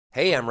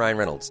Hey, I'm Ryan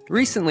Reynolds.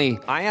 Recently,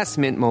 I asked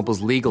Mint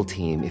Mobile's legal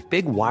team if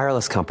big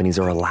wireless companies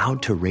are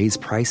allowed to raise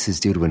prices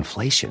due to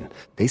inflation.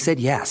 They said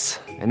yes.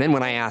 And then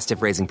when I asked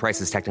if raising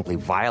prices technically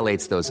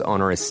violates those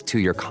onerous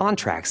two-year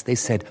contracts, they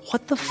said,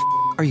 "What the f***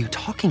 are you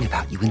talking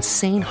about, you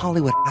insane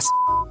Hollywood ass?"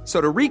 So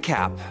to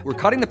recap, we're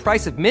cutting the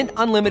price of Mint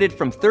Unlimited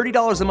from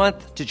 $30 a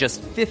month to just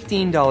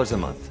 $15 a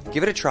month.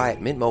 Give it a try at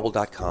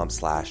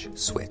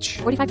mintmobile.com/switch.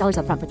 $45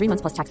 up front for 3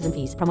 months plus taxes and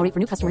fees. Promo rate for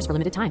new customers for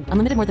limited time.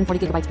 Unlimited more than 40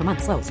 gigabytes per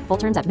month. Slows full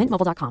terms at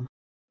mintmobile.com.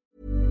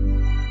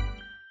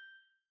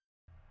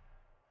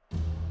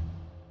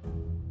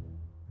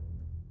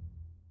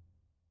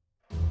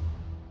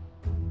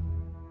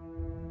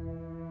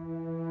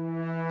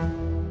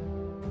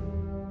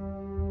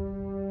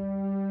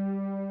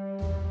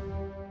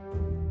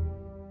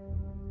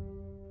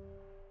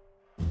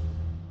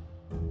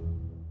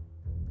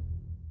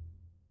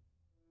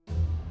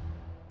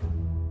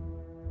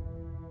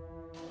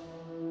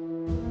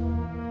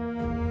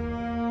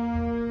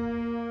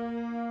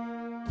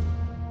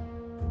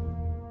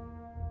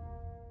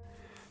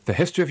 The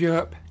History of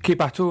Europe, Key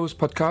Battles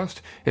podcast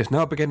is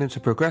now beginning to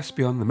progress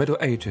beyond the Middle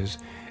Ages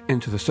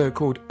into the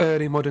so-called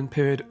early modern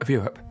period of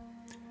Europe.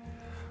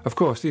 Of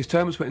course, these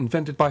terms were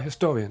invented by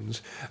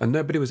historians, and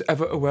nobody was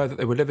ever aware that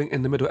they were living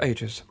in the Middle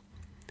Ages.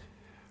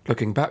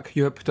 Looking back,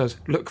 Europe does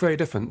look very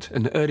different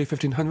in the early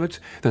 1500s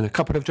than a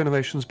couple of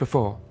generations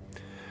before.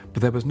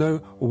 But there was no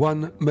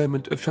one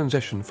moment of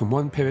transition from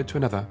one period to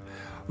another,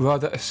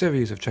 rather a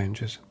series of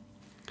changes.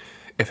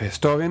 If a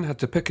historian had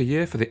to pick a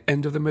year for the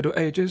end of the Middle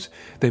Ages,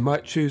 they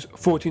might choose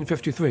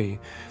 1453,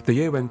 the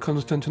year when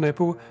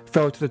Constantinople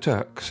fell to the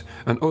Turks,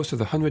 and also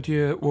the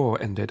 100-Year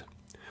War ended.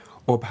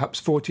 Or perhaps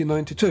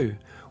 1492,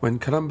 when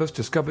Columbus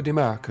discovered the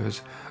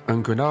Americas,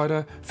 and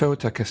Granada fell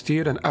to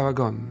Castile and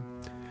Aragon.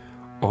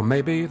 Or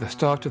maybe the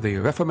start of the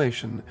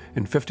Reformation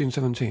in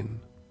 1517.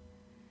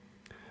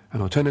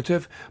 An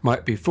alternative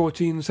might be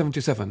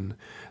 1477,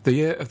 the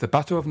year of the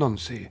Battle of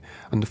Nancy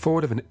and the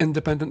fall of an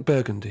independent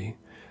Burgundy,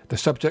 the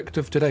subject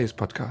of today's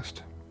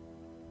podcast.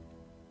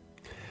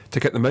 To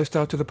get the most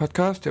out of the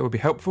podcast, it would be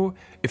helpful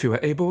if you were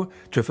able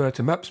to refer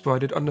to maps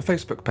provided on the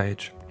Facebook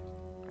page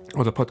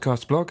or the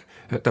podcast blog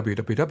at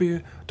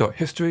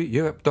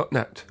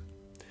www.historyeurope.net,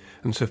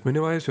 and so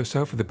familiarise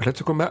yourself with the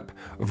political map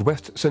of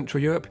West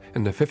Central Europe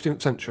in the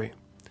 15th century.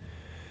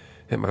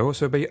 It may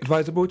also be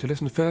advisable to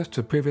listen first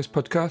to previous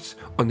podcasts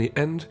on the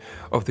end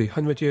of the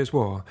 100 Years'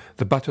 War,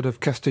 the Battle of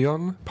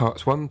Castillon,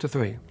 parts 1 to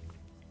 3.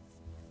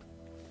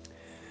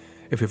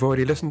 If you've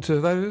already listened to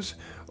those,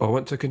 or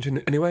want to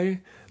continue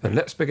anyway, then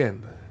let's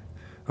begin.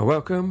 And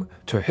welcome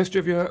to A History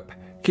of Europe,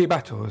 Key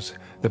Battles,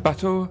 the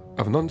Battle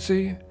of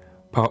Nancy,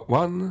 part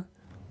 1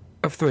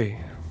 of 3.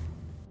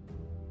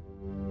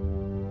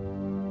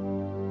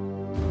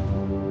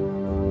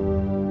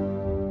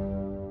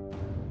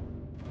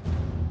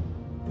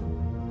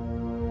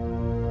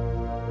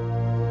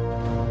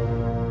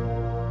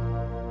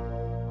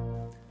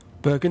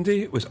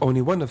 Burgundy was only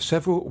one of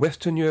several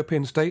Western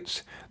European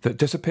states that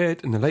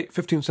disappeared in the late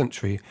 15th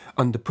century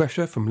under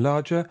pressure from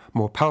larger,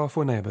 more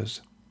powerful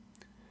neighbours.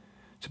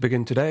 To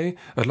begin today,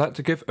 I'd like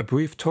to give a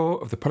brief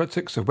tour of the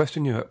politics of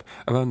Western Europe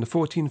around the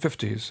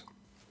 1450s.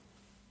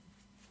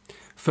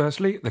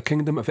 Firstly, the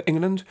Kingdom of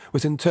England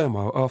was in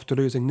turmoil after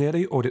losing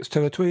nearly all its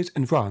territories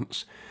in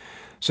France,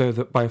 so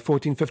that by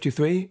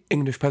 1453,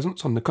 English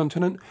presence on the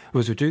continent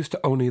was reduced to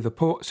only the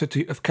port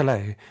city of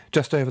Calais,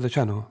 just over the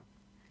Channel.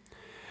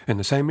 In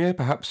the same year,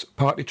 perhaps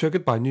partly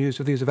triggered by news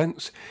of these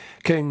events,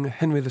 King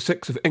Henry VI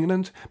of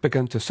England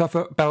began to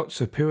suffer bouts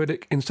of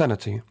periodic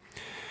insanity.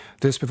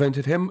 This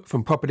prevented him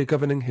from properly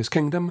governing his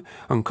kingdom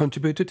and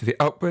contributed to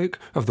the outbreak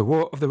of the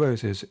War of the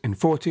Roses in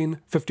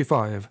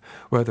 1455,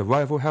 where the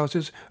rival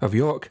houses of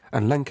York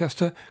and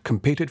Lancaster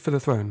competed for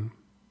the throne.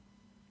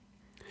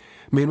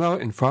 Meanwhile,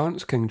 in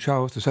France, King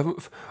Charles VII,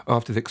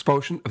 after the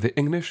expulsion of the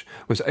English,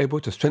 was able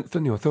to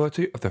strengthen the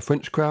authority of the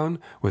French crown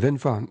within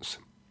France.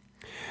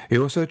 He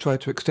also tried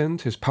to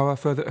extend his power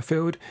further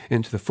afield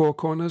into the four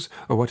corners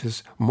of what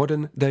is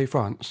modern-day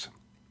France.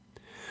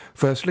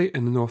 Firstly,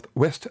 in the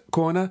northwest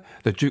corner,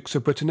 the Dukes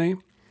of Brittany,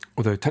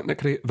 although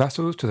technically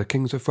vassals to the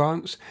kings of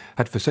France,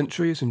 had for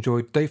centuries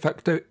enjoyed de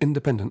facto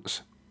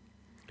independence.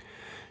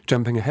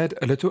 Jumping ahead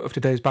a little of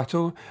today's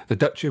battle, the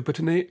Duchy of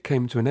Brittany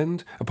came to an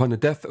end upon the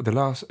death of the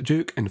last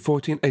Duke in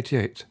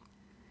 1488.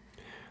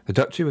 The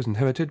duchy was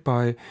inherited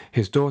by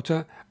his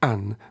daughter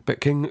Anne,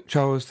 but King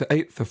Charles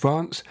VIII of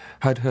France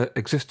had her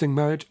existing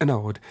marriage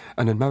annulled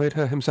and had married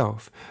her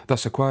himself,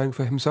 thus acquiring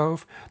for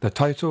himself the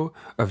title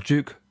of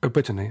Duke of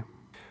Brittany,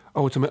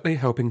 ultimately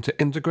helping to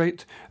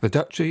integrate the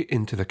duchy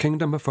into the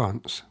Kingdom of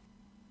France.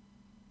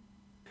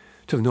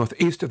 To the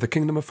northeast of the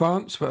Kingdom of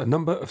France were a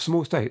number of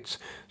small states,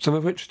 some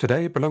of which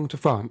today belong to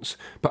France,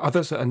 but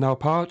others that are now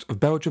part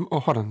of Belgium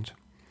or Holland.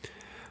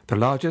 The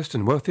largest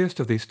and wealthiest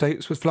of these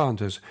states was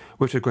Flanders,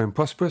 which had grown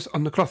prosperous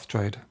on the cloth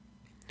trade.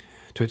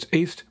 To its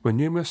east were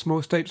numerous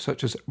small states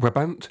such as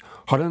Brabant,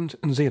 Holland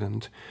and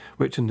Zeeland,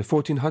 which in the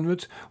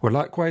 1400s were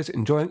likewise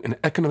enjoying an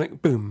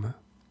economic boom.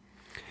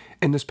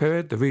 In this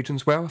period, the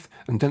region's wealth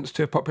and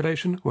density of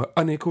population were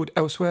unequalled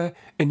elsewhere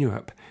in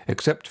Europe,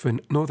 except for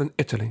in northern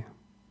Italy.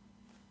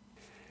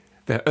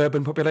 Their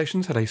urban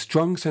populations had a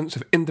strong sense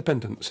of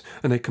independence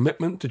and a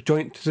commitment to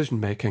joint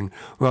decision-making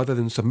rather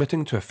than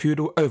submitting to a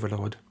feudal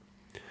overlord.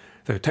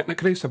 Though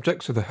technically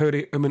subjects of the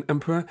Holy Roman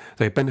Emperor,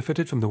 they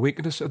benefited from the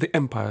weakness of the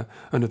empire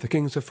and of the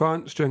kings of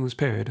France during this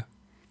period.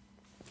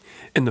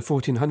 In the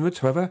 1400s,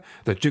 however,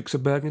 the Dukes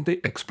of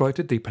Burgundy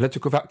exploited the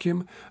political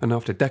vacuum and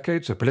after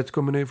decades of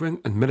political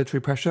manoeuvring and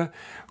military pressure,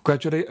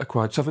 gradually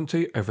acquired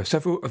sovereignty over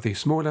several of the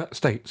smaller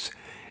states,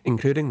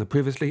 including the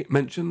previously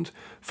mentioned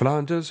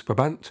Flanders,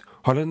 Brabant,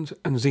 Holland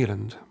and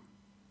Zeeland.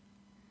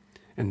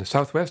 In the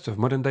southwest of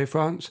modern-day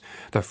France,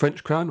 the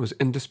French crown was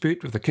in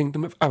dispute with the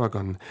Kingdom of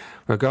Aragon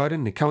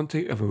regarding the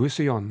county of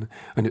Roussillon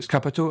and its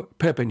capital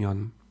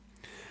Perpignan.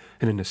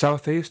 And in the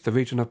southeast, the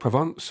region of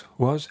Provence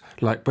was,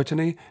 like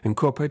Brittany,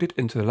 incorporated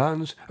into the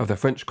lands of the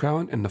French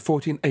crown in the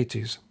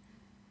 1480s.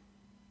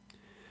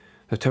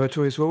 The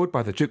territories ruled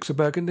by the Dukes of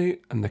Burgundy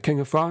and the King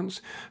of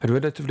France had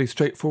relatively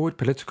straightforward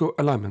political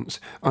alignments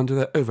under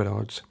their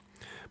overlords.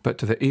 But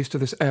to the east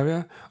of this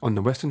area, on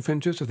the western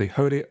fringes of the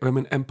Holy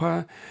Roman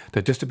Empire,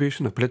 the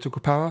distribution of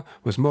political power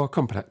was more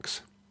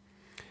complex.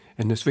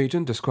 In this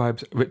region,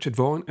 describes Richard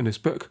Vaughan in his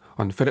book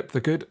on Philip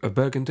the Good of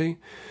Burgundy,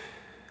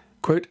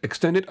 quote,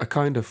 extended a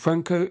kind of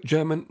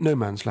Franco-German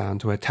no-man's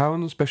land where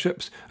towns,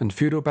 bishops and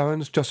feudal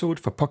barons jostled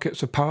for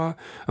pockets of power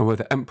and where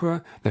the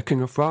Emperor, the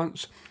King of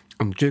France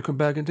and the Duke of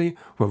Burgundy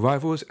were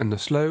rivals in the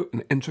slow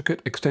and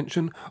intricate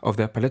extension of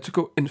their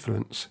political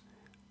influence.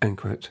 End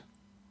quote.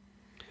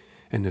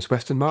 In this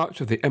western march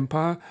of the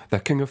empire, the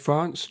King of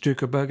France,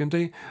 Duke of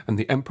Burgundy, and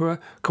the Emperor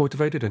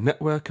cultivated a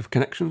network of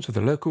connections with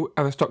the local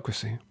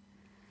aristocracy.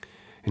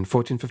 In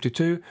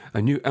 1452,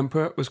 a new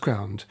emperor was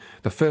crowned,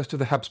 the first of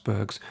the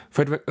Habsburgs,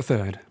 Frederick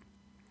III.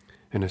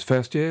 In his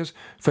first years,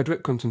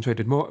 Frederick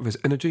concentrated more of his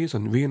energies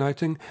on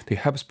reuniting the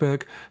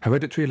Habsburg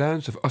hereditary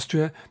lands of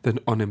Austria than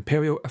on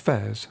imperial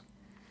affairs.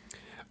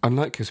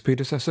 Unlike his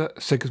predecessor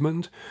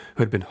Sigismund,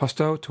 who had been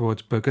hostile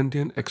towards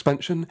Burgundian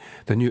expansion,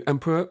 the new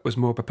emperor was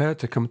more prepared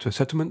to come to a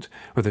settlement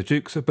with the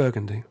Dukes of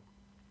Burgundy.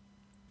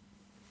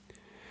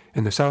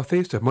 In the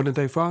southeast of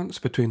modern-day France,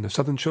 between the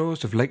southern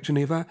shores of Lake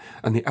Geneva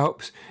and the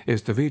Alps,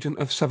 is the region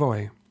of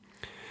Savoy.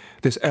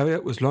 This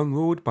area was long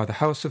ruled by the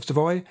House of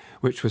Savoy,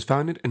 which was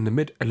founded in the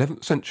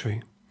mid-11th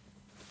century.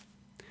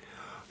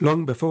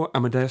 Long before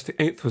Amadeus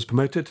VIII was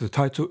promoted to the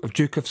title of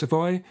Duke of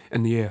Savoy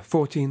in the year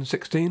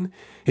 1416,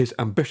 his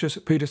ambitious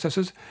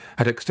predecessors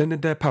had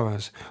extended their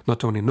powers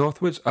not only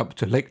northwards up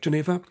to Lake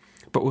Geneva,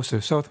 but also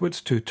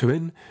southwards to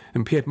Turin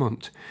and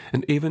Piedmont,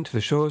 and even to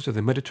the shores of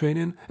the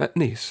Mediterranean at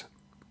Nice.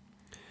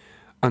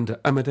 Under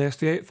Amadeus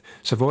VIII,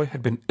 Savoy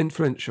had been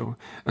influential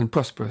and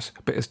prosperous,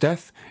 but his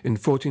death in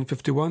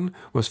 1451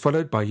 was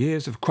followed by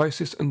years of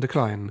crisis and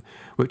decline,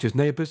 which his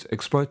neighbours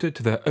exploited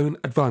to their own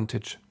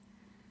advantage.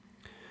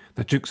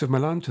 The Dukes of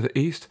Milan to the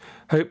east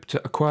hoped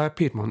to acquire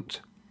Piedmont.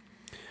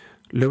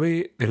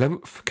 Louis XI,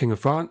 King of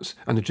France,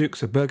 and the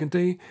Dukes of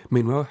Burgundy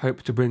meanwhile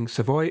hoped to bring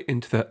Savoy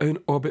into their own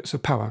orbits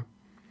of power.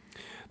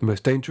 The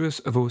most dangerous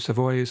of all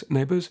Savoy's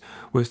neighbours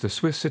was the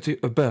Swiss city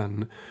of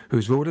Bern,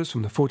 whose rulers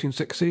from the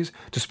 1460s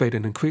displayed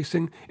an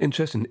increasing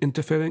interest in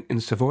interfering in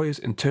Savoy's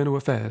internal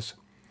affairs.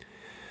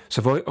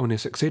 Savoy only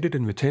succeeded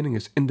in retaining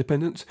its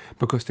independence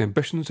because the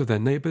ambitions of their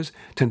neighbours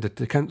tended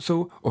to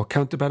cancel or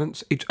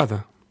counterbalance each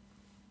other.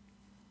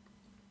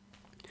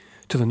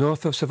 To the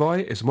north of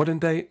Savoy is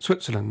modern-day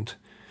Switzerland.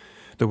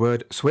 The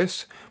word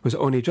Swiss was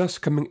only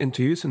just coming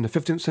into use in the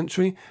 15th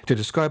century to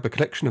describe a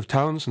collection of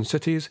towns and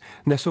cities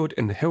nestled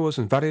in the hills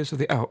and valleys of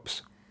the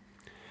Alps.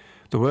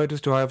 The word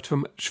is derived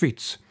from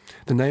Schwyz,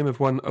 the name of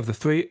one of the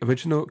three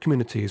original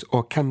communities,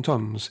 or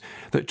cantons,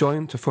 that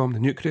joined to form the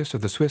nucleus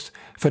of the Swiss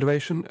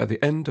Federation at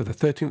the end of the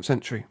 13th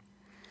century.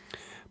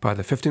 By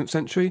the 15th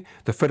century,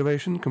 the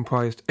federation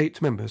comprised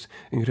 8 members,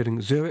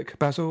 including Zurich,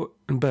 Basel,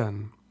 and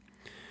Bern.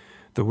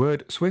 The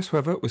word Swiss,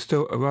 however, was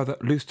still a rather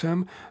loose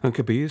term and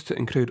could be used to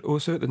include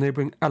also the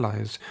neighbouring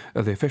allies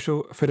of the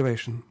official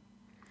federation.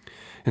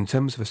 In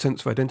terms of a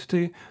sense of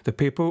identity, the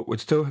people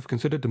would still have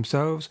considered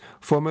themselves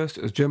foremost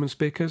as German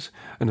speakers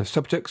and as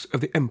subjects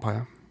of the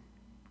empire.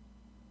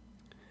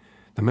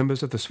 The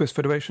members of the Swiss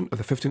Federation of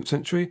the 15th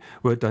century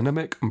were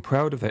dynamic and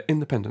proud of their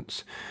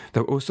independence.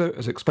 They were also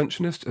as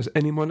expansionist as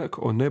any monarch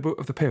or noble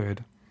of the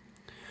period.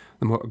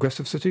 The more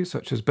aggressive cities,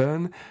 such as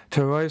Bern,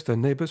 terrorized their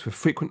neighbours with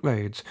frequent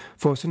raids,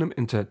 forcing them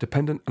into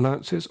dependent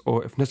alliances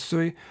or, if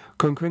necessary,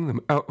 conquering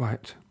them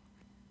outright.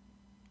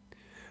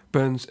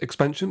 Bern's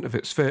expansion of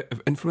its sphere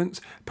of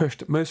influence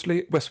pushed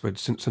mostly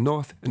westwards, since the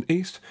north and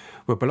east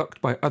were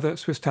blocked by other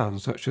Swiss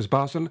towns such as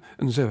Basel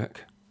and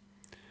Zurich.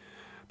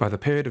 By the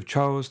period of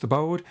Charles the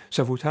Bold,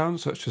 several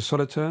towns such as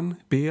Solothurn,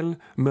 Biel,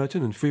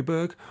 Merton and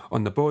Fribourg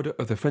on the border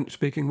of the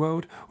French-speaking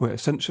world were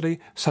essentially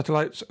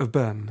satellites of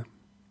Bern.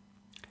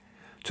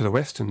 To the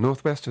west and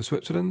northwest of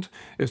Switzerland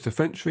is the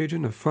French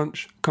region of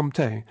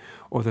Franche-Comté,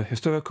 or the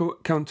historical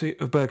county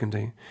of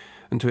Burgundy,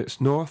 and to its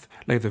north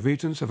lay the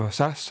regions of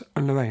Alsace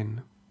and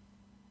Lorraine.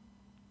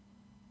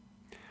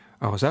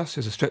 Alsace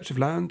is a stretch of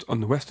land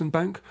on the western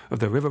bank of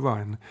the River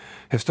Rhine,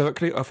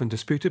 historically often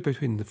disputed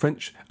between the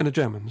French and the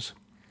Germans.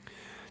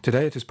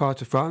 Today it is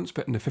part of France,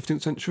 but in the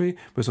 15th century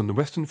was on the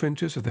western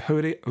fringes of the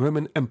Holy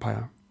Roman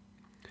Empire.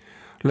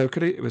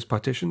 Locally, it was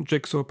partitioned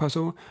jigsaw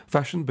puzzle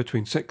fashioned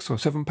between 6 or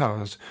 7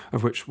 powers,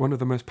 of which one of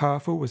the most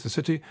powerful was the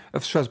city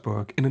of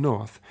Strasbourg in the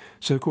north,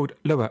 so-called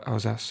Lower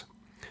Alsace.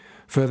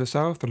 Further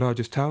south, the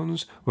largest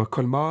towns were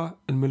Colmar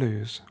and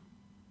Mulhouse.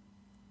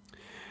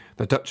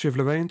 The Duchy of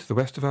Lorraine to the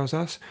west of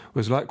Alsace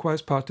was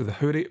likewise part of the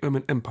Holy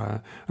Roman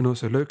Empire and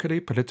also locally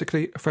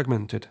politically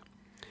fragmented.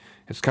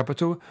 Its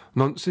capital,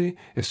 Nancy,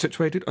 is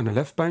situated on the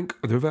left bank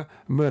of the river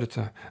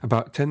Meurthe,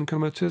 about 10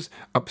 kilometres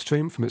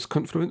upstream from its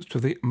confluence to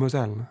the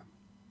Moselle.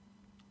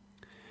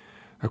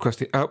 Across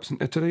the Alps in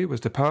Italy was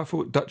the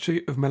powerful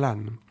Duchy of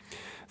Milan.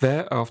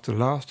 There, after the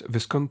last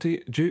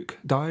Visconti Duke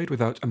died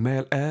without a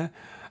male heir,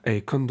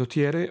 a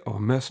condottiere or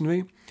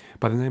mercenary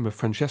by the name of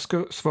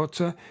Francesco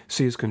Sforza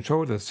seized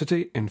control of the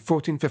city in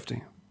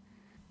 1450.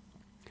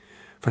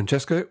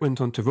 Francesco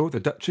went on to rule the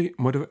duchy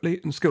moderately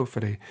and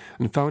skillfully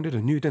and founded a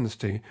new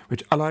dynasty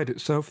which allied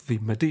itself with the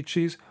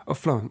Medicis of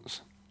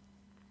Florence.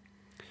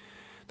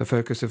 The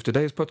focus of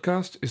today's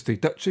podcast is the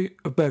Duchy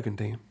of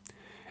Burgundy.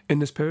 In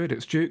this period,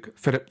 its Duke,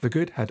 Philip the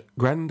Good, had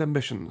grand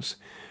ambitions.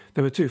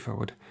 They were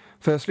twofold.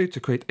 Firstly, to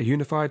create a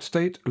unified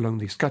state along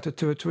the scattered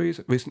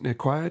territories recently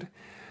acquired,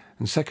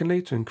 and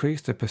secondly, to increase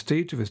the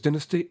prestige of his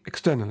dynasty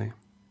externally.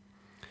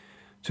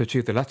 To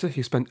achieve the latter,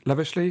 he spent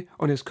lavishly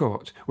on his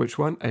court, which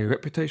won a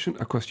reputation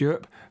across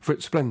Europe for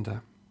its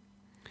splendour.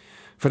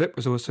 Philip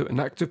was also an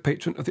active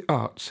patron of the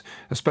arts,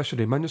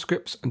 especially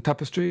manuscripts and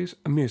tapestries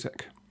and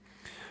music.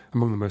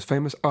 Among the most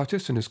famous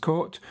artists in his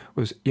court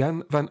was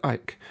Jan van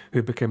Eyck,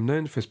 who became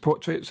known for his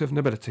portraits of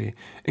nobility,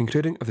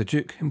 including of the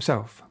Duke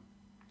himself.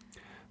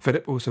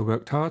 Philip also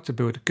worked hard to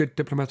build good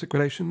diplomatic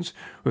relations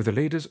with the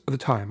leaders of the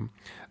time,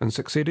 and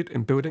succeeded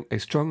in building a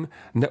strong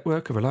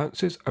network of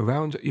alliances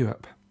around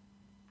Europe.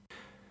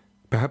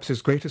 Perhaps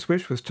his greatest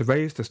wish was to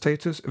raise the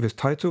status of his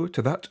title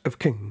to that of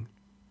king.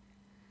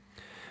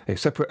 A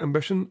separate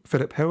ambition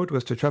Philip held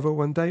was to travel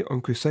one day on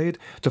crusade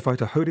to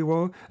fight a holy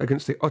war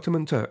against the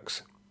Ottoman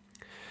Turks.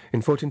 In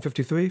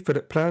 1453,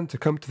 Philip planned to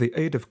come to the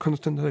aid of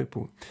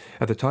Constantinople,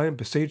 at the time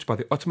besieged by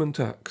the Ottoman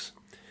Turks.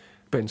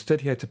 But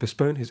instead he had to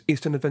postpone his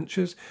eastern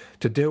adventures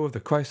to deal with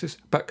the crisis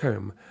back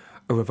home,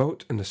 a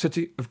revolt in the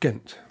city of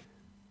Ghent.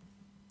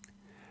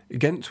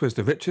 Ghent was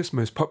the richest,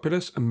 most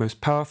populous and most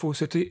powerful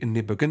city in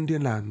the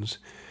Burgundian lands.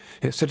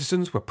 Its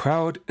citizens were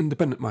proud,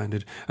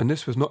 independent-minded, and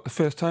this was not the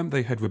first time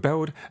they had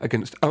rebelled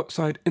against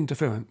outside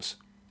interference.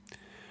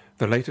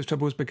 The latest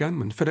troubles began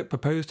when Philip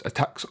proposed a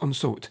tax on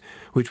salt,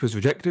 which was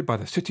rejected by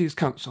the city's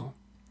council.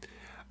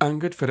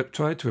 Angered, Philip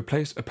tried to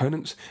replace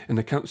opponents in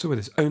the council with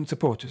his own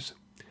supporters.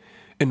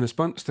 In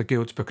response, the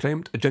guilds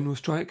proclaimed a general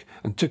strike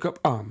and took up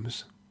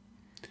arms.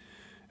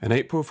 In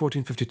April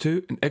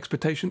 1452, in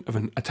expectation of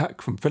an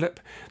attack from Philip,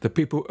 the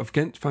people of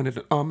Ghent founded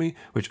an army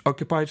which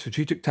occupied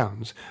strategic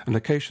towns and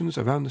locations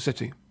around the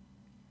city.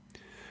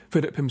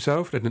 Philip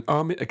himself led an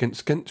army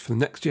against Ghent for the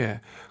next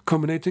year,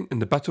 culminating in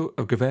the Battle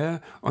of Gevaert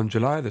on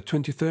July the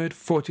 23rd,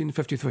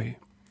 1453.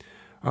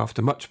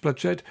 After much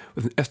bloodshed,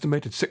 with an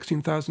estimated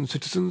 16,000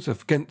 citizens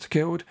of Ghent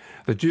killed,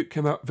 the Duke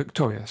came out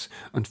victorious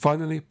and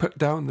finally put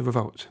down the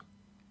revolt.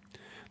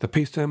 The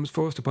peace terms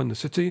forced upon the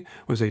city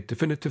was a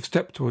definitive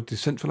step toward the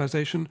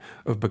centralization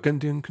of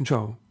Burgundian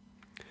control.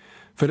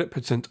 Philip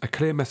had sent a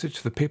clear message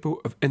to the people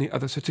of any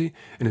other city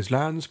in his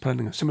lands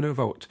planning a similar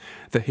revolt,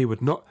 that he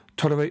would not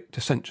tolerate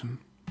dissension.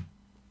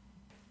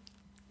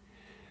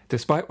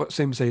 Despite what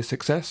seems a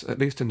success, at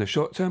least in the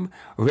short term,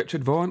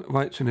 Richard Vaughan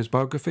writes in his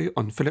biography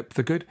on Philip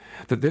the Good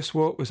that this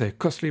war was a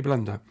costly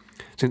blunder,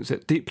 since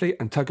it deeply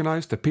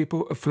antagonized the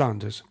people of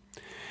Flanders.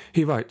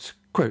 He writes,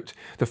 quote,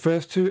 "The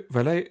first two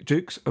Valais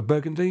dukes of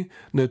Burgundy,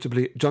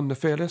 notably John the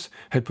Fearless,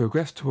 had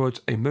progressed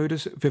towards a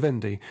modus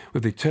vivendi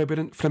with the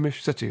turbulent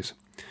Flemish cities.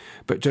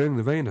 But during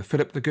the reign of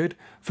Philip the Good,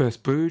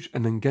 first Bruges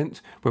and then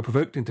Ghent were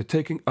provoked into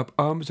taking up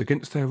arms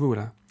against their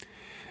ruler.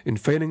 In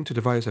failing to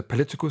devise a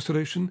political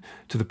solution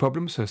to the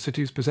problems her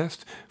cities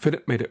possessed,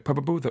 Philip made it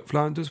probable that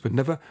Flanders would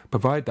never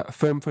provide that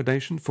firm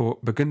foundation for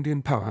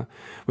Burgundian power,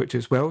 which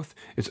its wealth,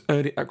 its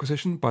early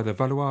acquisition by the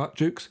Valois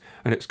dukes,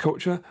 and its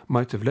culture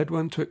might have led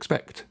one to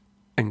expect."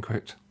 End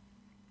quote.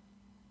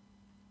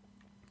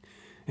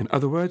 In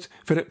other words,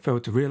 Philip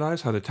failed to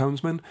realise how the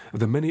townsmen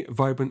of the many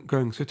vibrant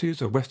growing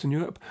cities of Western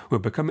Europe were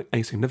becoming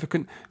a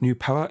significant new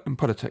power in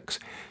politics,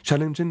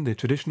 challenging the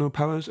traditional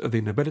powers of the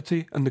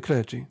nobility and the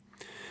clergy.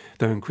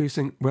 Their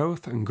increasing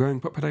wealth and growing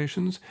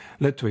populations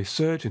led to a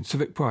surge in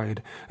civic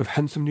pride of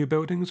handsome new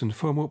buildings and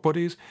formal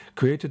bodies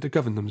created to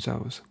govern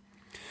themselves.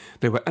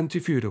 They were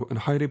anti-feudal and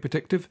highly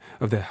protective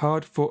of their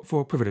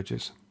hard-fought-for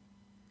privileges.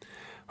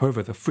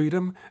 However, the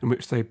freedom in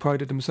which they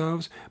prided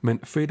themselves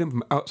meant freedom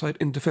from outside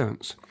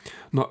interference,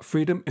 not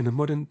freedom in a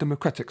modern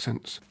democratic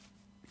sense.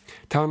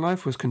 Town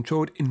life was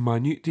controlled in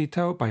minute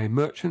detail by a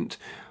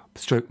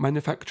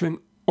merchant-manufacturing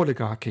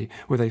oligarchy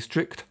with a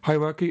strict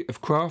hierarchy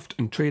of craft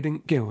and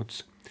trading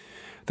guilds.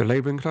 The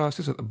labouring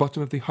classes at the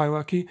bottom of the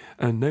hierarchy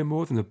earned no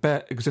more than a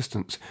bare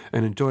existence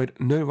and enjoyed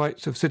no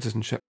rights of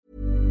citizenship.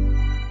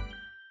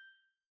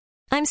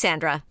 I'm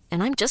Sandra,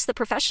 and I'm just the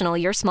professional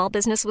your small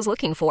business was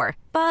looking for.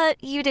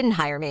 But you didn't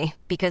hire me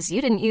because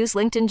you didn't use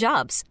LinkedIn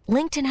Jobs.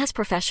 LinkedIn has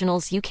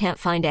professionals you can't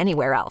find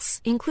anywhere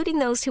else, including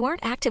those who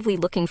aren't actively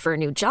looking for a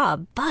new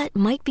job, but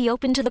might be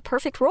open to the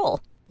perfect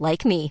role,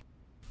 like me.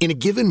 In a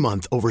given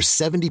month, over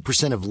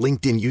 70% of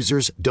LinkedIn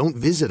users don't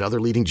visit other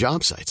leading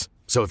job sites.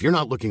 So if you're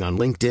not looking on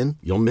LinkedIn,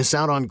 you'll miss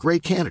out on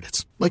great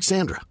candidates like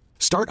Sandra.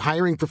 Start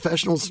hiring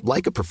professionals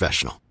like a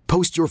professional.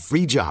 Post your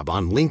free job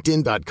on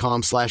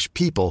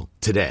linkedin.com/people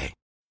today.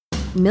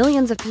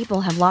 Millions of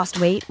people have lost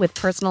weight with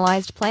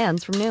personalized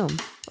plans from Noom.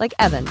 Like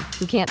Evan,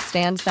 who can't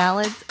stand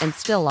salads and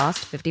still lost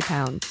 50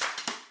 pounds.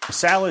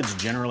 Salads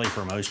generally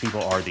for most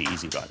people are the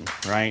easy button,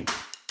 right?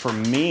 For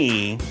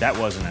me, that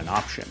wasn't an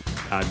option.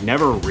 I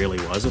never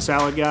really was a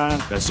salad guy.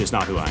 That's just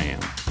not who I am.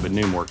 But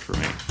Noom worked for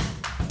me.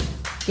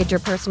 Get your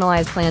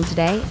personalized plan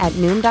today at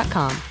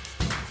Noom.com.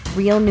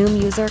 Real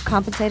Noom user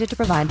compensated to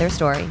provide their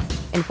story.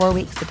 In 4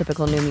 weeks, the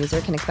typical Noom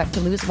user can expect to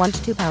lose 1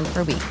 to 2 pounds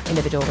per week.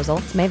 Individual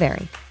results may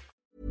vary.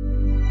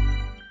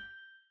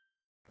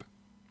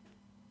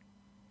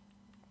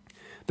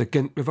 The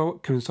Ghent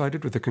revolt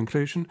coincided with the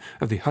conclusion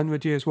of the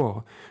 100 Years'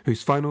 War,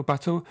 whose final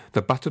battle,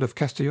 the Battle of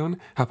Castillon,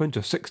 happened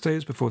just 6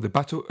 days before the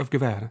Battle of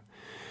Gever.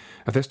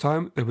 At this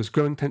time, there was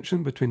growing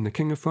tension between the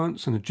King of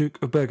France and the Duke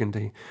of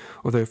Burgundy,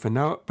 although for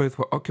now both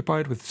were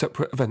occupied with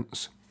separate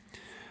events.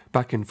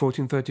 Back in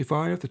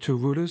 1435, the two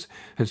rulers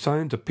had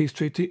signed a peace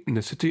treaty in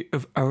the city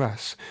of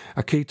Arras,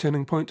 a key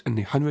turning point in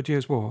the 100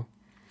 Years' War.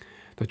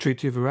 The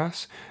Treaty of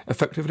Arras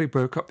effectively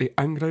broke up the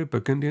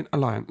Anglo-Burgundian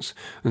alliance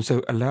and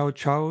so allowed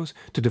Charles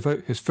to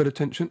devote his full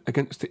attention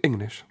against the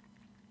English.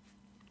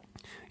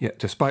 Yet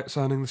despite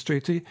signing this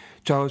treaty,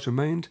 Charles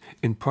remained,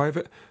 in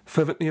private,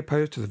 fervently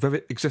opposed to the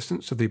very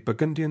existence of the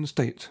Burgundian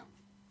state.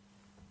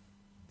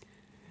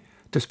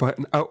 Despite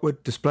an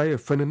outward display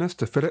of friendliness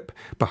to Philip,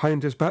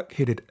 behind his back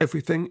he did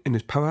everything in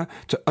his power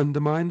to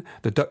undermine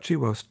the duchy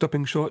while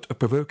stopping short of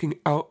provoking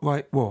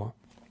outright war.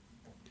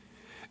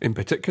 In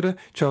particular,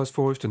 Charles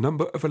forged a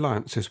number of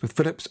alliances with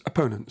Philip's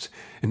opponents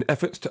in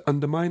efforts to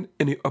undermine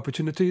any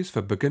opportunities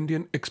for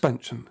Burgundian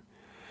expansion.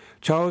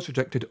 Charles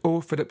rejected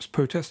all Philip's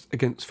protests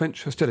against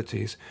French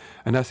hostilities,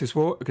 and as his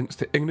war against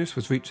the English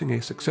was reaching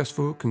a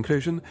successful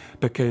conclusion,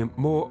 became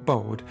more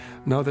bold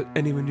now that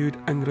any renewed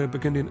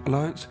Anglo-Burgundian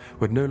alliance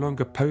would no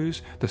longer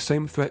pose the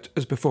same threat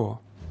as before.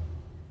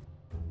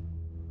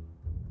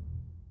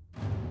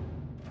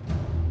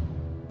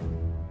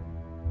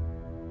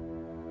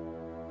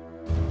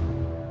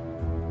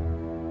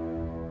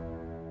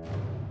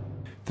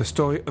 The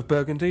story of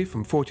Burgundy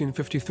from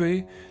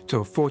 1453 till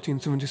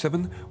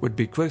 1477 would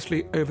be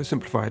grossly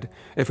oversimplified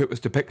if it was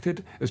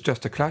depicted as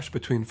just a clash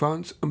between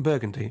France and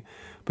Burgundy,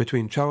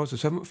 between Charles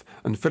VII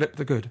and Philip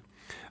the Good,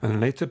 and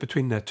later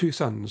between their two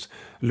sons,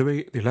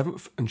 Louis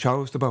XI and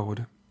Charles the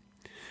Bold.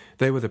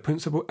 They were the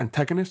principal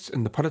antagonists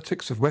in the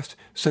politics of West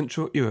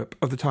Central Europe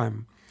of the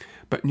time,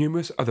 but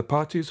numerous other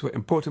parties were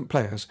important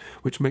players,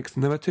 which makes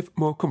the narrative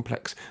more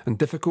complex and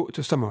difficult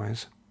to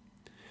summarise.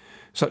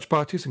 Such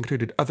parties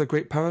included other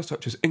great powers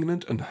such as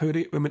England and the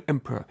Holy Roman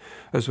Emperor,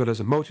 as well as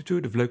a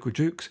multitude of local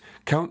dukes,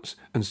 counts,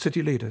 and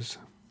city leaders.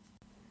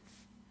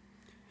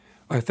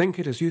 I think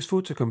it is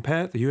useful to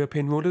compare the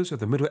European rulers of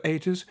the Middle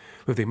Ages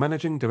with the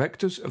managing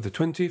directors of the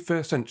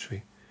 21st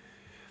century.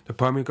 The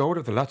primary goal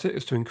of the latter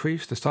is to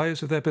increase the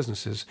size of their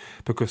businesses,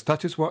 because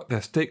that is what their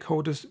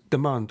stakeholders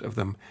demand of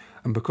them,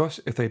 and because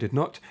if they did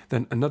not,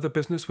 then another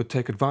business would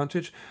take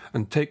advantage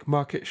and take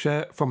market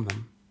share from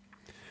them.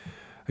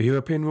 A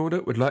European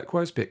ruler would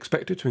likewise be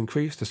expected to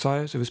increase the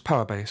size of his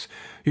power base,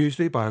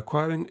 usually by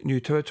acquiring new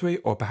territory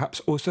or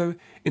perhaps also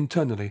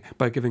internally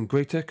by giving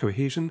greater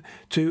cohesion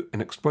to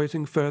and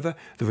exploiting further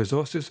the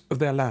resources of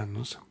their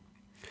lands.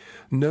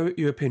 No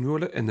European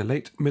ruler in the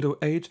late Middle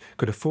Age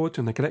could afford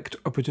to neglect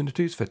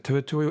opportunities for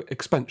territorial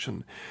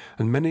expansion,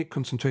 and many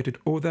concentrated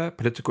all their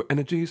political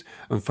energies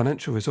and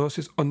financial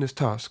resources on this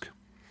task.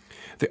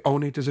 The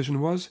only decision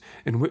was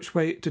in which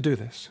way to do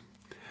this.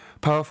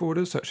 Powerful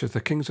rulers such as the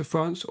kings of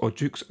France or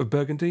dukes of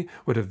Burgundy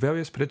would have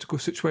various political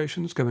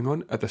situations going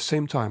on at the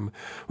same time,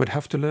 would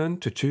have to learn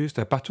to choose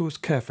their battles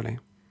carefully.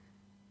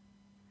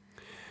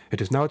 It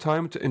is now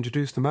time to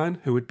introduce the man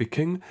who would be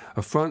king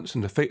of France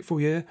in the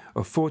fateful year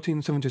of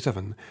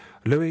 1477,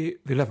 Louis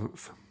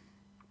XI.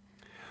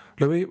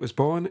 Louis was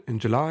born in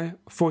July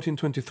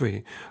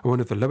 1423, at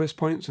one of the lowest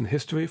points in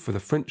history for the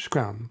French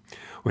crown,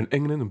 when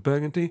England and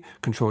Burgundy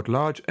controlled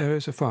large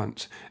areas of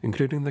France,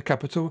 including the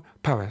capital,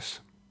 Paris.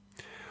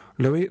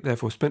 Louis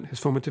therefore spent his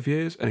formative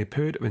years in a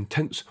period of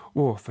intense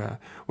warfare,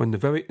 when the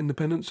very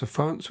independence of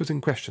France was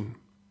in question.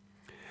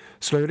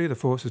 Slowly, the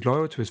forces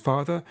loyal to his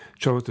father,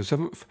 Charles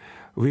VII,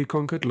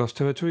 reconquered lost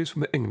territories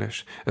from the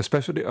English,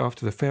 especially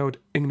after the failed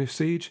English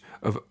siege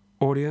of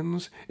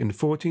Orleans in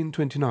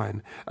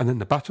 1429, and then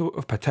the Battle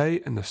of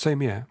Patay in the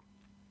same year.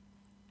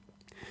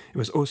 It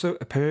was also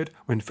a period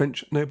when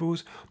French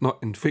nobles not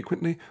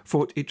infrequently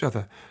fought each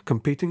other,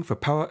 competing for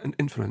power and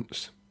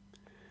influence.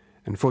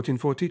 In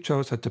 1440,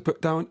 Charles had to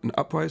put down an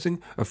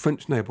uprising of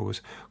French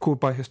nobles, called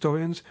by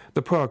historians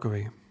the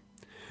Praguerie.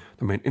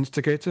 The main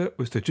instigator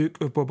was the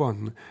Duke of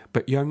Bourbon,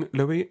 but young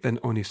Louis, then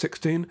only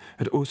 16,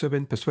 had also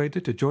been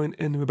persuaded to join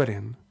in the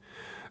rebellion,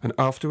 and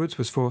afterwards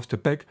was forced to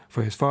beg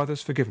for his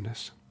father's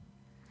forgiveness.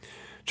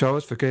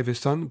 Charles forgave his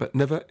son, but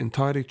never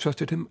entirely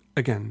trusted him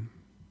again.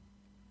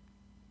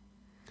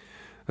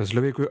 As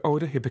Louis grew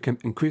older, he became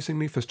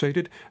increasingly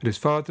frustrated at his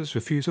father's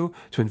refusal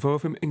to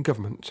involve him in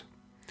government.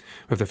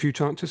 With the few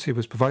chances he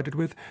was provided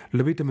with,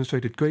 Louis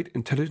demonstrated great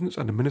intelligence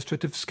and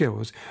administrative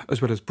skills,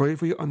 as well as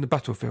bravery on the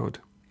battlefield.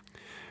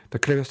 The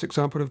clearest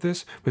example of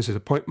this was his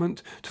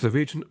appointment to the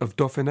region of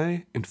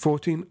Dauphiné in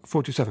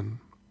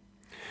 1447.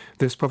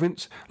 This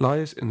province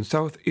lies in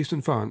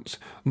south-eastern France,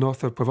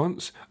 north of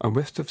Provence and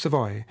west of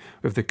Savoy,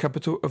 with the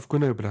capital of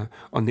Grenoble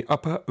on the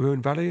upper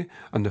Rhone valley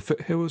and the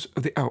foothills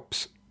of the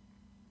Alps.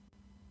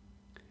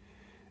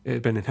 It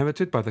had been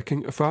inherited by the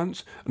King of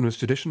France and was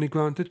traditionally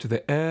granted to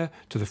the heir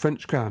to the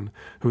French crown,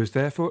 who was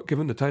therefore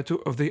given the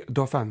title of the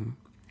Dauphin.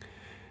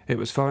 It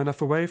was far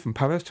enough away from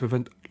Paris to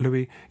prevent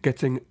Louis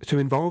getting too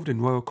involved in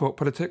royal court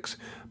politics,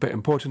 but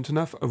important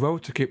enough a role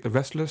to keep the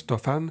restless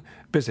Dauphin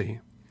busy,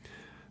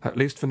 at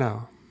least for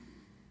now.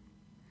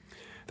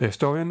 The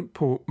historian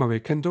Paul Murray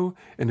Kendall,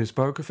 in his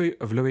biography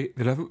of Louis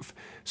XI,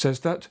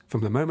 says that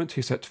from the moment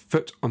he set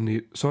foot on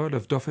the soil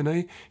of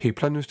Dauphiné, he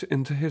plunged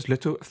into his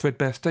little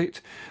threadbare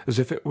state as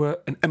if it were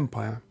an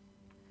empire.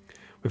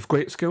 With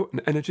great skill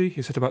and energy,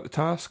 he set about the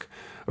task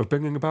of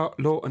bringing about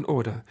law and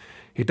order.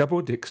 He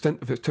doubled the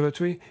extent of its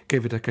territory,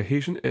 gave it a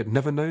cohesion it had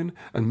never known,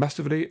 and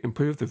massively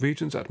improved the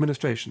region's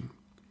administration.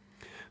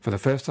 For the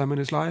first time in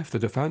his life, the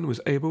Dauphin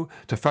was able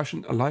to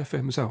fashion a life for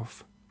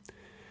himself.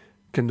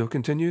 Kendall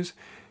continues,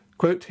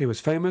 quote, he was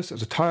famous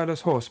as a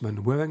tireless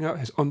horseman, wearing out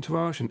his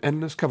entourage in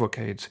endless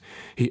cavalcades.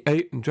 He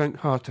ate and drank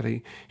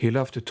heartily. He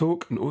loved to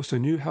talk and also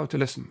knew how to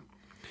listen.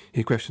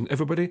 He questioned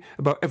everybody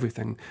about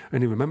everything,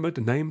 and he remembered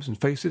the names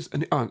and faces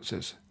and the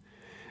answers.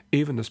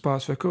 Even the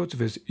sparse records of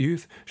his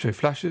youth show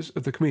flashes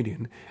of the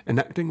comedian,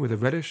 enacting with a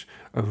relish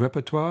a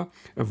repertoire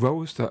of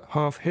roles that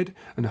half hid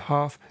and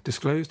half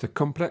disclosed the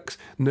complex,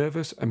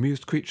 nervous,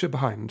 amused creature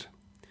behind.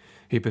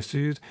 He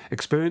pursued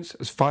experience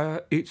as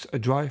fire eats a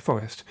dry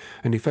forest,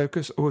 and he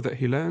focused all that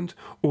he learned,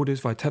 all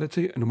his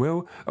vitality and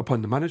will,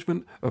 upon the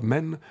management of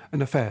men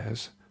and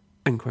affairs.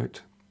 End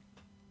quote.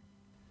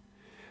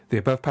 The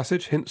above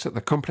passage hints at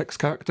the complex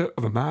character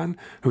of a man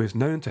who is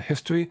known to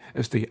history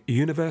as the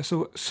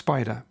universal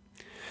spider.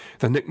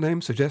 The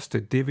nickname suggests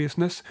the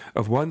deviousness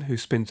of one who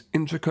spins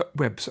intricate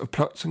webs of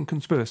plots and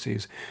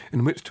conspiracies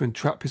in which to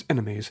entrap his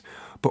enemies,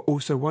 but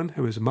also one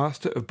who is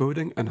master of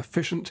building an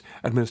efficient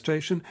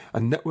administration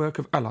and network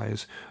of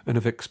allies, and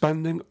of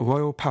expanding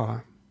royal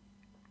power.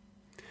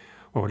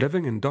 While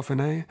living in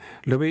Dauphiné,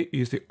 Louis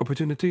used the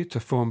opportunity to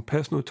form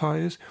personal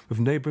ties with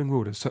neighbouring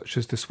rulers such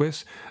as the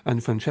Swiss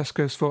and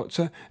Francesco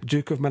Sforza,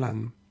 Duke of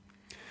Milan.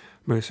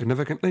 Most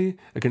significantly,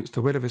 against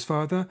the will of his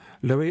father,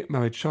 Louis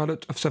married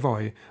Charlotte of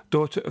Savoy,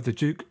 daughter of the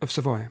Duke of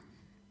Savoy.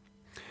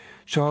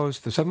 Charles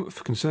VII,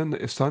 concerned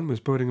that his son was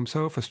building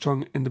himself a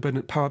strong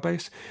independent power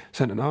base,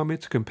 sent an army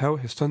to compel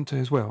his son to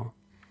his will.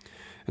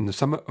 In the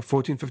summer of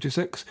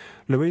 1456,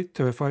 Louis,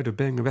 terrified of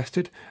being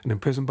arrested and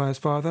imprisoned by his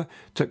father,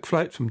 took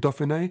flight from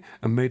Dauphiné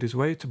and made his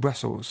way to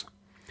Brussels.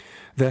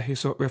 There he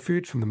sought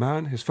refuge from the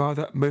man his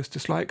father most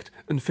disliked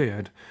and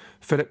feared,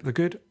 Philip the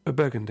Good of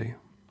Burgundy.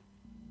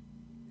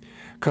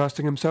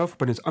 Casting himself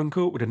upon his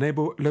uncle would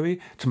enable Louis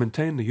to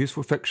maintain the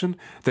useful fiction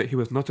that he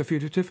was not a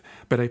fugitive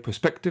but a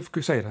prospective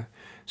crusader,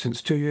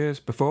 since 2 years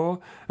before,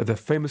 at the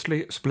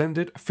famously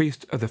splendid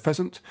Feast of the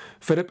Pheasant,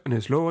 Philip and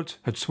his lords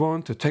had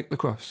sworn to take the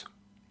cross.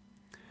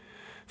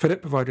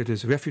 Philip provided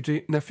his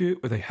refugee nephew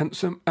with a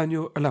handsome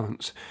annual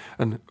allowance,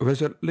 and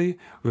resolutely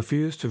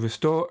refused to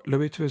restore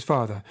Louis to his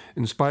father,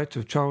 in spite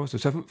of Charles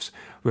VII's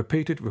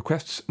repeated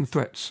requests and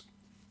threats.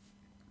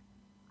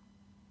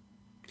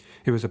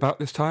 It was about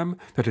this time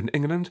that in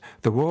England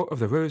the War of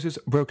the Roses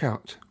broke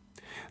out.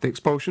 The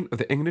expulsion of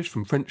the English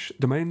from French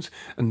domains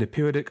and the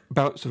periodic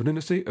bouts of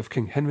lunacy of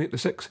King Henry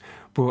VI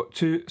brought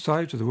two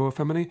sides of the royal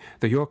family,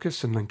 the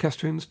Yorkists and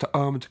Lancastrians, to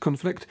armed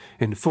conflict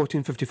in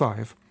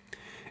 1455.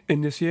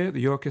 In this year, the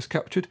Yorkists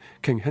captured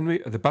King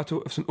Henry at the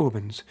Battle of St.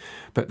 Albans,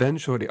 but then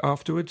shortly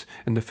afterwards,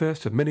 in the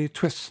first of many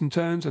twists and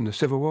turns in the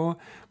Civil War,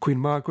 Queen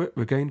Margaret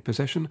regained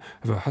possession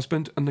of her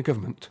husband and the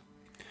government.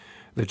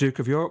 The Duke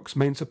of York's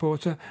main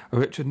supporter,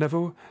 Richard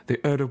Neville, the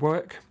Earl of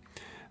Warwick,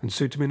 and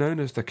soon to be known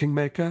as the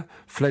Kingmaker,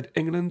 fled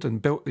England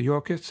and built the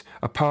Yorkists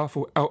a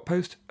powerful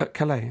outpost at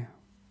Calais.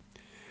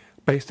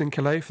 Based in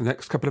Calais for the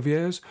next couple of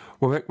years,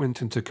 Warwick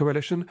went into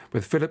coalition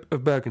with Philip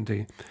of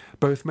Burgundy,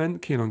 both men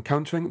keen on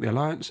countering the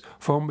alliance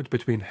formed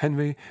between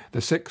Henry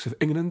VI of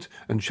England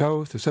and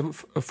Charles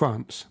VII of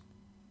France.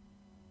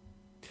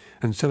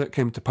 And so it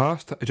came to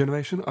pass that a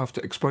generation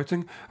after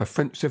exploiting a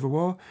French civil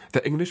war,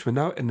 the English were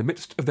now in the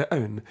midst of their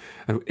own,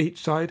 and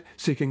each side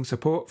seeking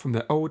support from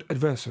their old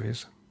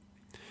adversaries.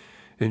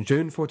 In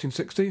June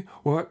 1460,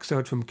 Warwick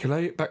sailed from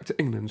Calais back to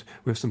England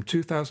with some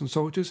 2,000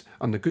 soldiers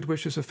and the good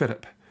wishes of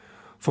Philip.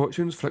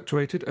 Fortunes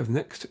fluctuated over the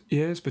next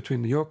years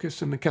between the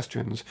Yorkists and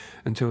Lancastrians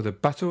until the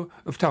Battle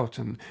of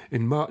Towton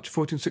in March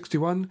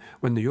 1461,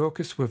 when the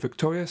Yorkists were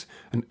victorious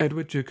and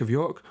Edward, Duke of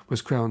York,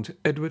 was crowned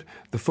Edward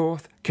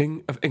IV,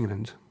 King of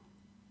England.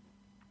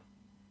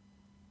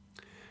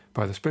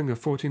 By the spring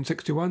of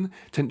 1461,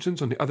 tensions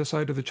on the other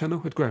side of the Channel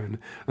had grown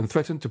and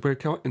threatened to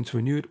break out into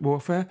renewed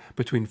warfare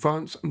between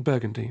France and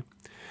Burgundy.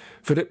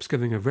 Philip's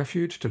giving of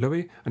refuge to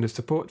Louis and his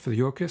support for the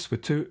Yorkists were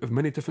two of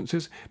many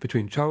differences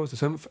between Charles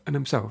VII and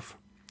himself.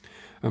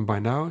 And by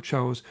now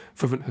Charles'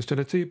 fervent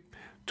hostility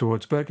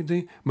towards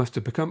Burgundy must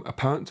have become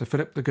apparent to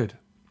Philip the Good.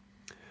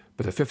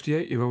 But the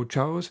 58-year-old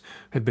Charles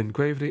had been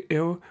gravely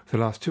ill for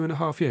the last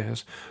 2.5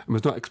 years and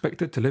was not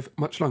expected to live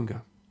much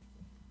longer.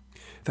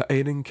 The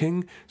ailing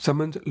king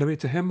summoned Louis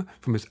to him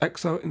from his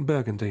exile in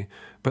Burgundy,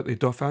 but the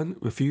Dauphin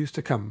refused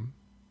to come.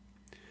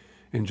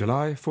 In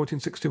July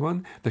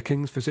 1461, the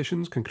king's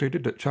physicians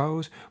concluded that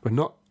Charles would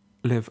not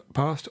live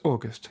past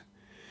August.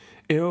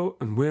 Ill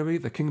and weary,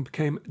 the king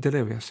became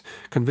delirious,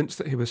 convinced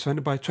that he was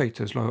surrounded by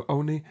traitors loyal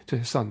only to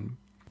his son.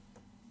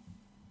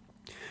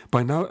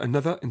 By now,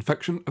 another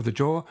infection of the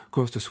jaw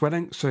caused a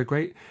swelling so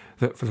great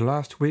that for the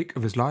last week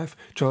of his life,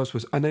 Charles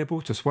was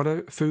unable to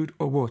swallow food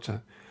or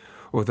water.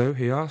 Although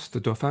he asked the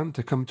Dauphin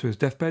to come to his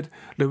deathbed,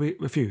 Louis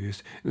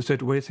refused,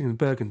 instead waiting in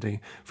Burgundy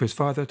for his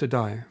father to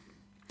die.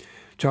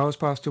 Charles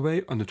passed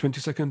away on the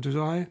 22nd of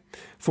July,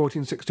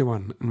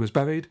 1461, and was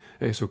buried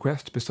at his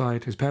request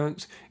beside his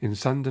parents in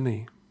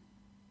Saint-Denis.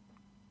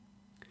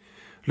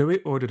 Louis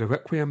ordered a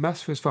requiem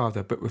mass for his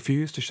father, but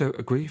refused to show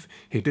a grief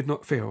he did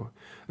not feel,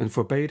 and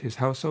forbade his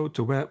household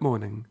to wear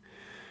mourning.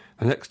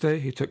 The next day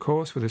he took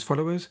horse with his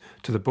followers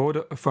to the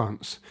border of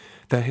France.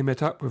 There he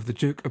met up with the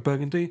Duke of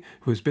Burgundy,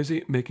 who was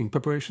busy making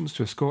preparations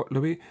to escort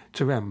Louis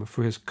to Rheims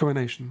for his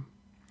coronation.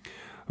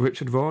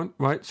 Richard Vaughan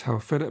writes how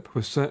Philip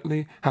was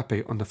certainly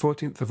happy on the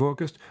 14th of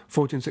August,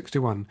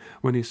 1461,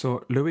 when he saw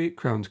Louis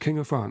crowned King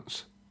of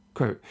France.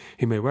 Quote,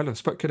 he may well have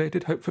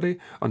speculated, hopefully,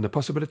 on the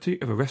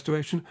possibility of a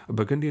restoration of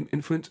Burgundian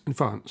influence in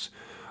France,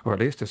 or at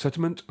least a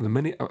settlement of the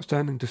many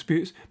outstanding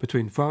disputes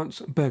between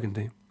France and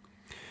Burgundy.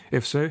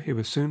 If so, he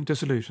was soon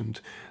disillusioned.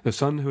 The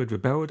son who had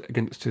rebelled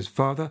against his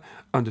father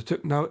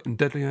undertook now in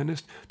deadly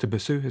earnest to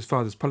pursue his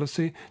father's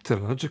policy to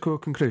the logical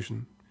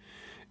conclusion.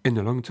 In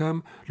the long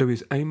term,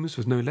 Louis's aims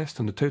was no less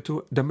than the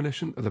total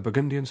demolition of the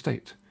Burgundian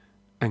state.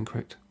 End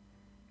quote.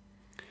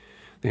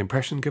 The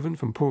impression given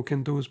from Paul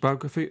Kendall's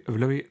biography of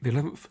Louis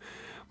XI,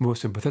 more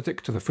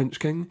sympathetic to the French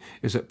king,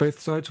 is that both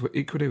sides were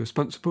equally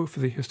responsible for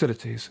the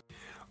hostilities.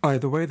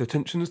 Either way, the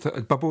tensions that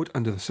had bubbled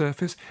under the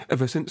surface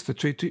ever since the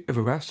Treaty of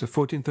Arras of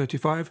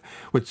 1435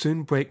 would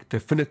soon break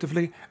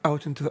definitively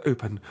out into the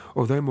open,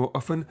 although more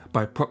often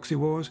by proxy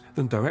wars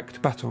than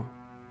direct battle.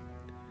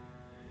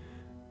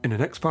 In the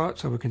next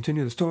part, I will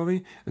continue the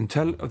story and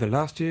tell of the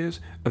last years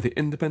of the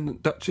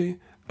independent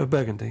Duchy of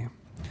Burgundy.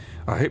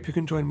 I hope you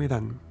can join me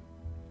then.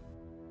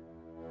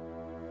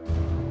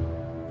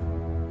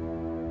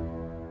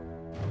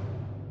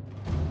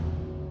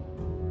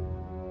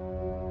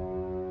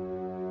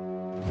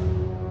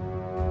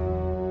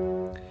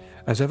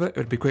 As ever, it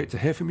would be great to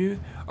hear from you,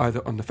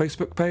 either on the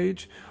Facebook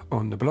page or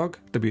on the blog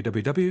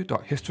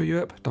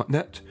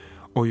www.historyeurope.net,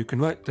 or you can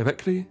write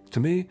directly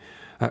to me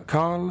at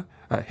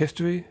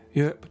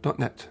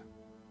carl@historyeurope.net.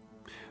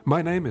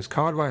 My name is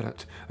Carl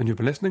Rylett, and you've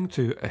been listening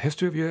to A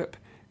History of Europe,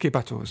 Key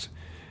Battles.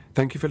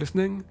 Thank you for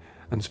listening,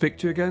 and speak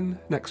to you again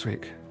next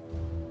week.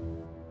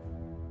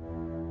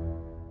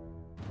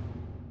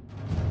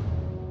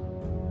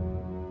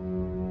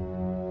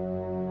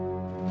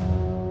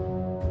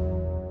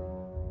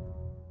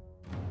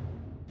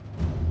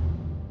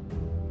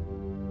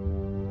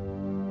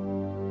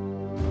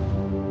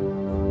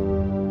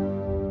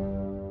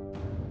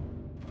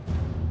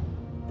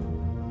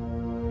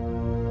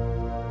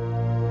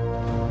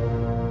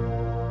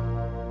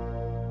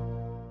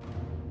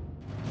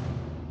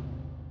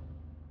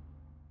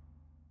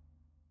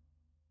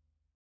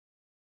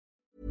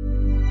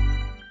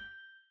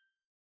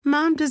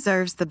 Mom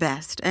deserves the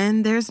best,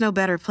 and there's no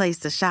better place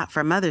to shop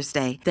for Mother's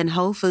Day than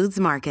Whole Foods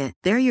Market.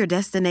 They're your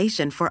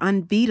destination for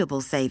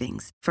unbeatable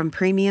savings, from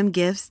premium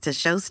gifts to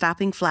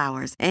show-stopping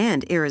flowers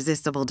and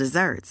irresistible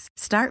desserts.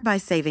 Start by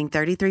saving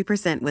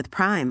 33% with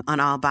Prime on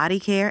all body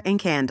care and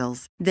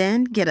candles.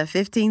 Then get a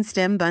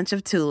 15-stem bunch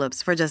of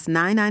tulips for just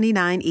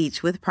 $9.99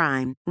 each with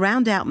Prime.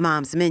 Round out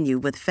Mom's menu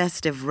with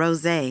festive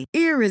rosé,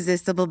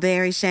 irresistible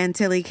berry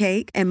chantilly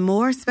cake, and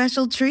more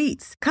special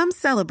treats. Come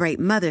celebrate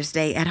Mother's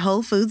Day at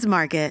Whole Foods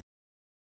Market.